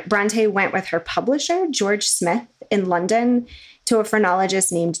 1851, Bronte went with her publisher, George Smith, in London to a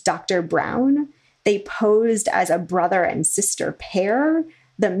phrenologist named Dr. Brown. They posed as a brother and sister pair,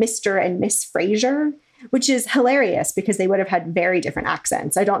 the Mr. and Miss Fraser, which is hilarious because they would have had very different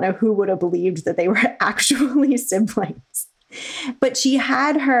accents. I don't know who would have believed that they were actually siblings. But she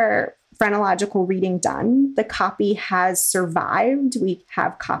had her phrenological reading done. The copy has survived. We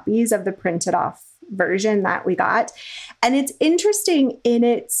have copies of the printed off version that we got. And it's interesting in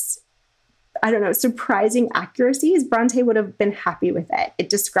its, surprising accuracies. Bronte would have been happy with it. It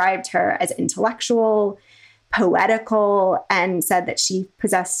described her as intellectual, poetical, and said that she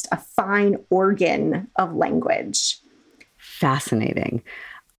possessed a fine organ of language. Fascinating.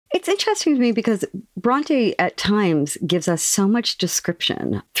 It's interesting to me because Bronte at times gives us so much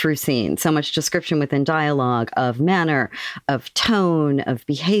description through scenes, so much description within dialogue of manner, of tone, of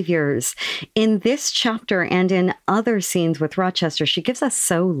behaviors. In this chapter and in other scenes with Rochester, she gives us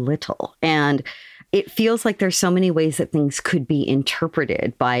so little. And it feels like there's so many ways that things could be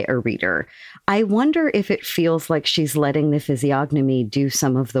interpreted by a reader. I wonder if it feels like she's letting the physiognomy do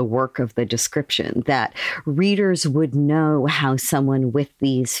some of the work of the description, that readers would know how someone with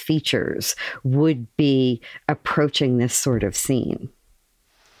these features would be approaching this sort of scene.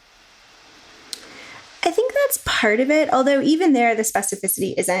 I think that's part of it, although even there, the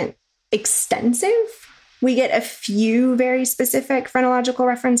specificity isn't extensive. We get a few very specific phrenological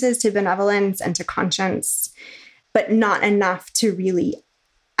references to benevolence and to conscience, but not enough to really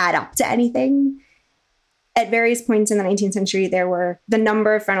add up to anything. At various points in the 19th century, there were the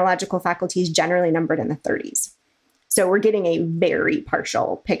number of phrenological faculties generally numbered in the 30s. So we're getting a very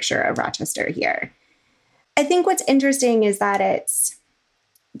partial picture of Rochester here. I think what's interesting is that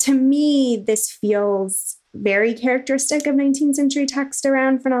to me, this feels very characteristic of 19th century text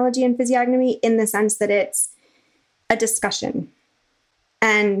around phrenology and physiognomy in the sense that it's a discussion.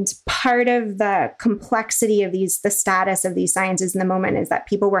 And part of the complexity of the status of these sciences in the moment is that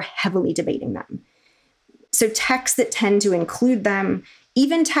people were heavily debating them. So texts that tend to include them,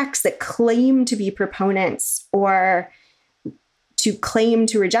 even texts that claim to be proponents or to claim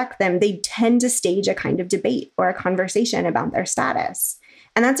to reject them, they tend to stage a kind of debate or a conversation about their status.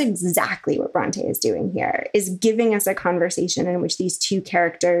 And that's exactly what Bronte is doing here, is giving us a conversation in which these two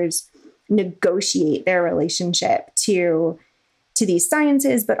characters negotiate their relationship to these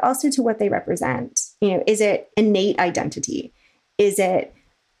sciences, but also to what they represent. Is it innate identity? Is it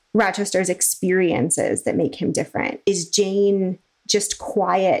Rochester's experiences that make him different? Is Jane just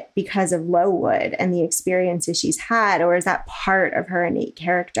quiet because of Lowood and the experiences she's had, or is that part of her innate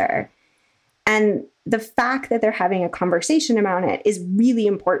character? And the fact that they're having a conversation about it is really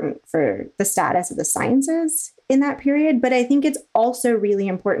important for the status of the sciences in that period. But I think it's also really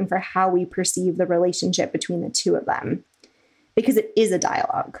important for how we perceive the relationship between the two of them, because it is a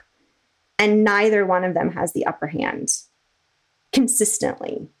dialogue. And neither one of them has the upper hand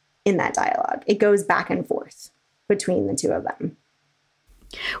consistently in that dialogue. It goes back and forth between the two of them.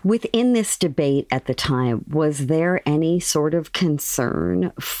 Within this debate at the time, was there any sort of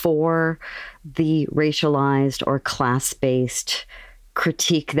concern for the racialized or class-based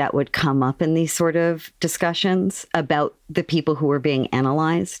critique that would come up in these sort of discussions about the people who were being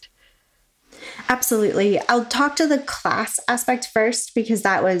analyzed? Absolutely. I'll talk to the class aspect first, because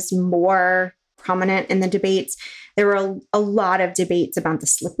that was more prominent in the debates. There were a lot of debates about the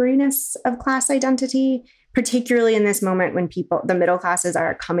slipperiness of class identity, particularly in this moment when the middle classes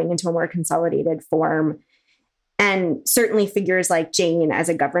are coming into a more consolidated form. And certainly figures like Jane as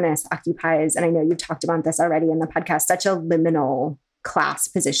a governess occupies, and I know you've talked about this already in the podcast, such a liminal class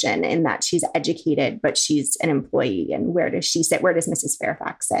position in that she's educated, but she's an employee. And where does she sit? Where does Mrs.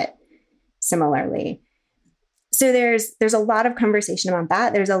 Fairfax sit? Similarly. So there's a lot of conversation about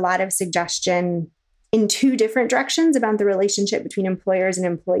that. There's a lot of suggestion in two different directions about the relationship between employers and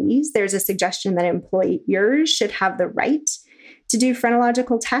employees. There's a suggestion that employers should have the right to do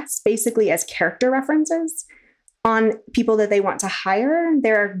phrenological tests, basically as character references on people that they want to hire.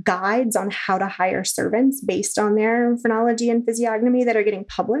 There are guides on how to hire servants based on their phrenology and physiognomy that are getting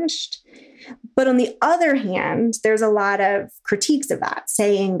published. But on the other hand, there's a lot of critiques of that,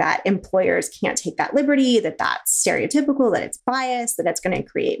 saying that employers can't take that liberty, that that's stereotypical, that it's biased, that it's going to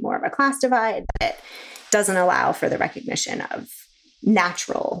create more of a class divide, that it doesn't allow for the recognition of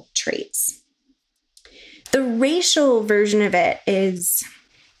natural traits. The racial version of it is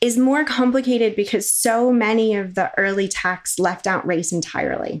more complicated because so many of the early texts left out race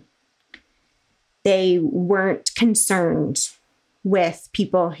entirely. They weren't concerned with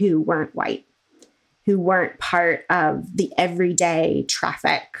people who weren't white, who weren't part of the everyday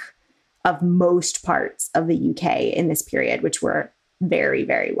traffic of most parts of the UK in this period, which were very,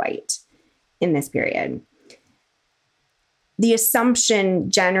 very white in this period. The assumption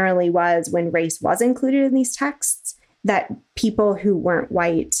generally was, when race was included in these texts, that people who weren't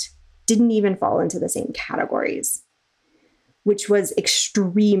white didn't even fall into the same categories, which was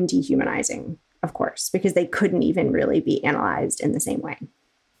extreme dehumanizing, of course, because they couldn't even really be analyzed in the same way.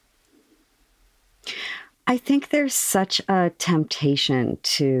 I think there's such a temptation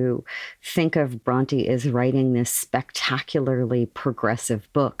to think of Bronte as writing this spectacularly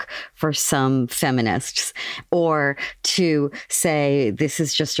progressive book for some feminists, or to say this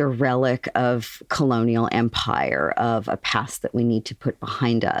is just a relic of colonial empire, of a past that we need to put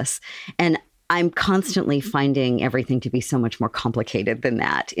behind us. And I'm constantly finding everything to be so much more complicated than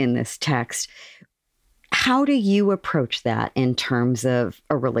that in this text. How do you approach that in terms of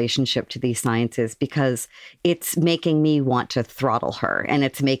a relationship to these sciences? Because it's making me want to throttle her, and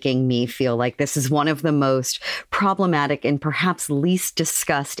it's making me feel like this is one of the most problematic and perhaps least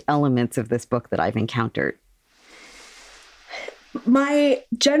discussed elements of this book that I've encountered. My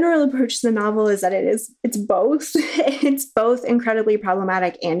general approach to the novel is that it's both. It's both incredibly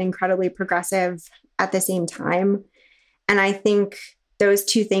problematic and incredibly progressive at the same time. And I think those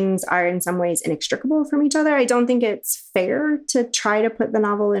two things are in some ways inextricable from each other. I don't think it's fair to try to put the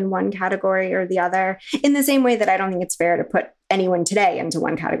novel in one category or the other, in the same way that I don't think it's fair to put anyone today into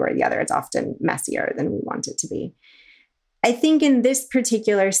one category or the other. It's often messier than we want it to be. I think in this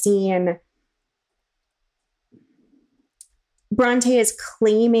particular scene, Bronte is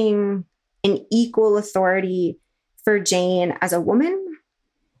claiming an equal authority for Jane as a woman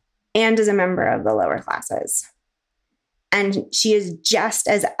and as a member of the lower classes. And she is just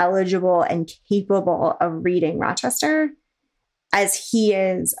as eligible and capable of reading Rochester as he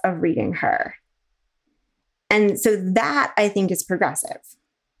is of reading her. And so that, I think, is progressive,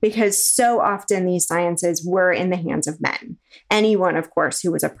 because so often these sciences were in the hands of men. Anyone, of course,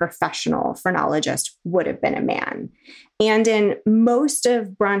 who was a professional phrenologist would have been a man. And in most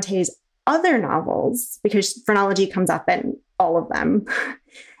of Bronte's other novels, because phrenology comes up in all of them,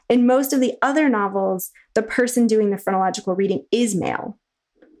 in most of the other novels, the person doing the phrenological reading is male.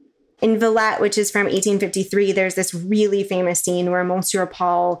 In Villette, which is from 1853, there's this really famous scene where Monsieur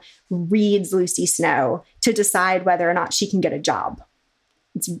Paul reads Lucy Snow to decide whether or not she can get a job.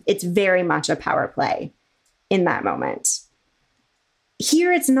 It's very much a power play in that moment.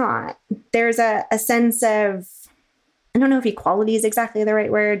 Here it's not. There's a sense of, I don't know if equality is exactly the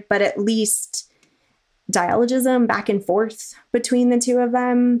right word, but at least dialogism back and forth between the two of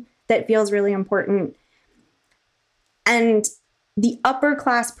them that feels really important. And the upper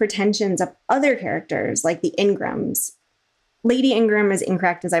class pretensions of other characters, like the Ingrams. Lady Ingram is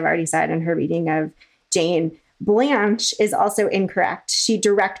incorrect, as I've already said, in her reading of Jane. Blanche is also incorrect. She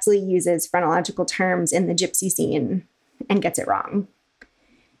directly uses phrenological terms in the gypsy scene and gets it wrong.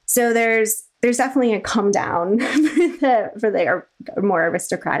 So there's definitely a come down for the more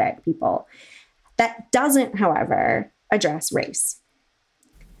aristocratic people. That doesn't, however, address race.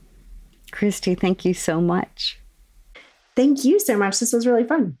 Christy, thank you so much. Thank you so much. This was really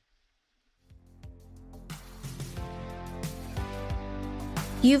fun.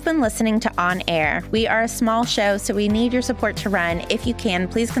 You've been listening to On Air. We are a small show, so we need your support to run. If you can,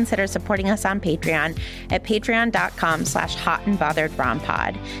 please consider supporting us on Patreon at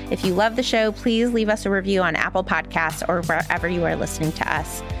patreon.com/hotandbotheredrompod. If you love the show, please leave us a review on Apple Podcasts or wherever you are listening to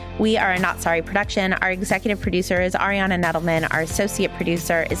us. We are a Not Sorry production. Our executive producer is Ariana Nettleman. Our associate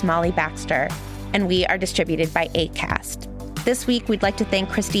producer is Molly Baxter. And we are distributed by Acast. This week, we'd like to thank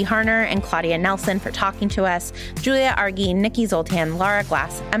Christy Harner and Claudia Nelson for talking to us, Julia Argy, Nikki Zoltan, Laura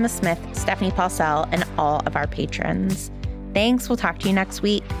Glass, Emma Smith, Stephanie Paulsell, and all of our patrons. Thanks. We'll talk to you next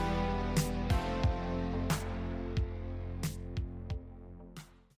week.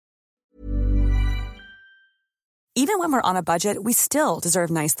 Even when we're on a budget, we still deserve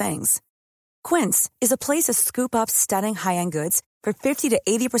nice things. Quince is a place to scoop up stunning high-end goods for 50 to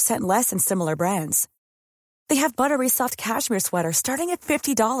 80% less than similar brands. They have buttery soft cashmere sweaters starting at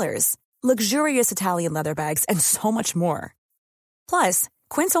 $50, luxurious Italian leather bags, and so much more. Plus,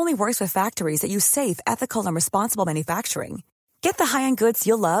 Quince only works with factories that use safe, ethical, and responsible manufacturing. Get the high-end goods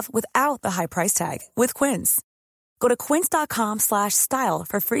you'll love without the high price tag with Quince. Go to quince.com/style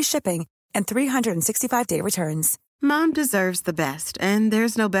for free shipping and 365-day returns. Mom deserves the best, and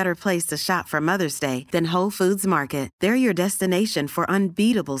there's no better place to shop for Mother's Day than Whole Foods Market. They're your destination for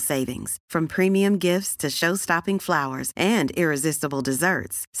unbeatable savings, from premium gifts to show-stopping flowers and irresistible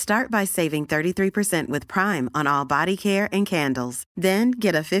desserts. Start by saving 33% with Prime on all body care and candles. Then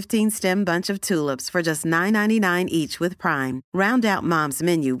get a 15-stem bunch of tulips for just $9.99 each with Prime. Round out Mom's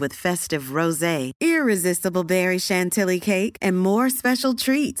menu with festive rosé, irresistible berry chantilly cake, and more special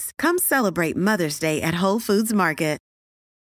treats. Come celebrate Mother's Day at Whole Foods Market.